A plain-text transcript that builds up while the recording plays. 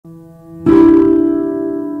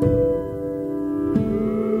Hi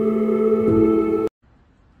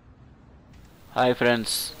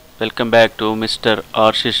friends, welcome back to Mr.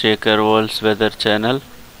 rcsekhar World's Weather Channel.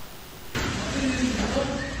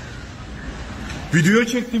 Video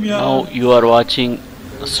çektim ya. Now you are watching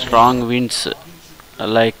strong winds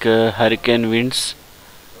like hurricane winds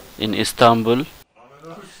in Istanbul.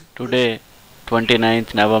 Today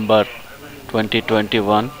 29th November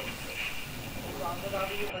 2021.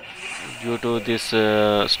 Due to this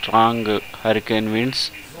strong hurricane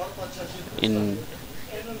winds in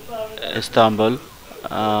Istanbul,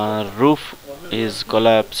 roof is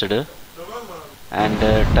collapsed and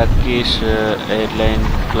Turkish airline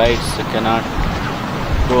flights cannot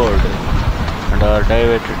board and are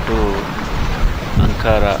diverted to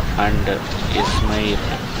Ankara and Izmir.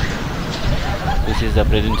 This is the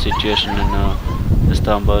present situation in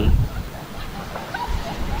Istanbul.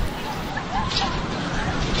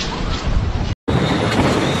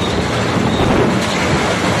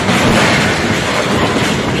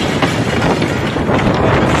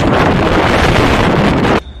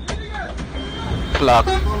 Clock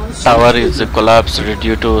tower is collapsed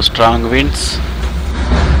due to strong winds.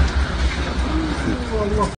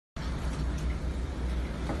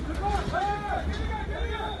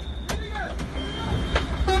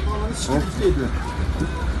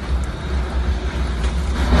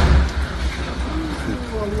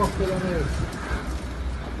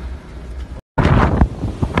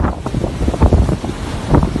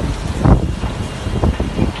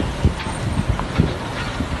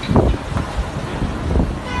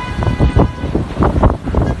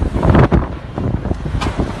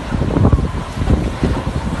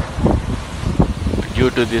 Due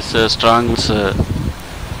to this strong winds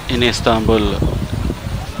in Istanbul,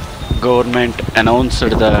 government announced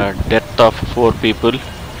the death of 4 people,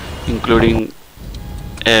 including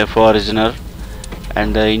a foreigner,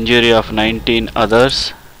 and the injury of 19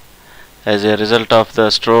 others as a result of the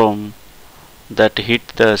storm that hit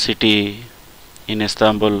the city in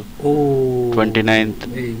Istanbul 29th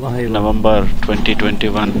November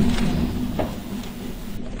 2021.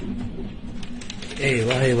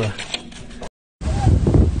 Eyvah eyvah.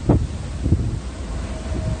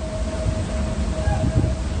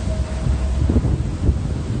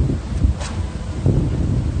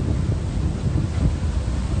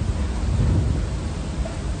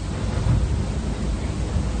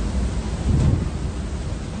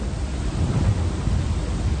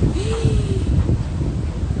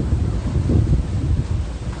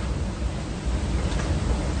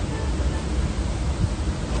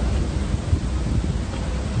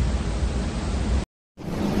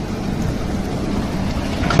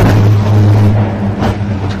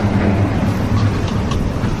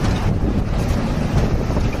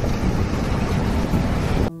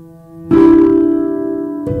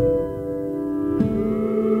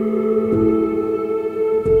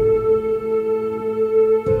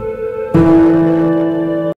 You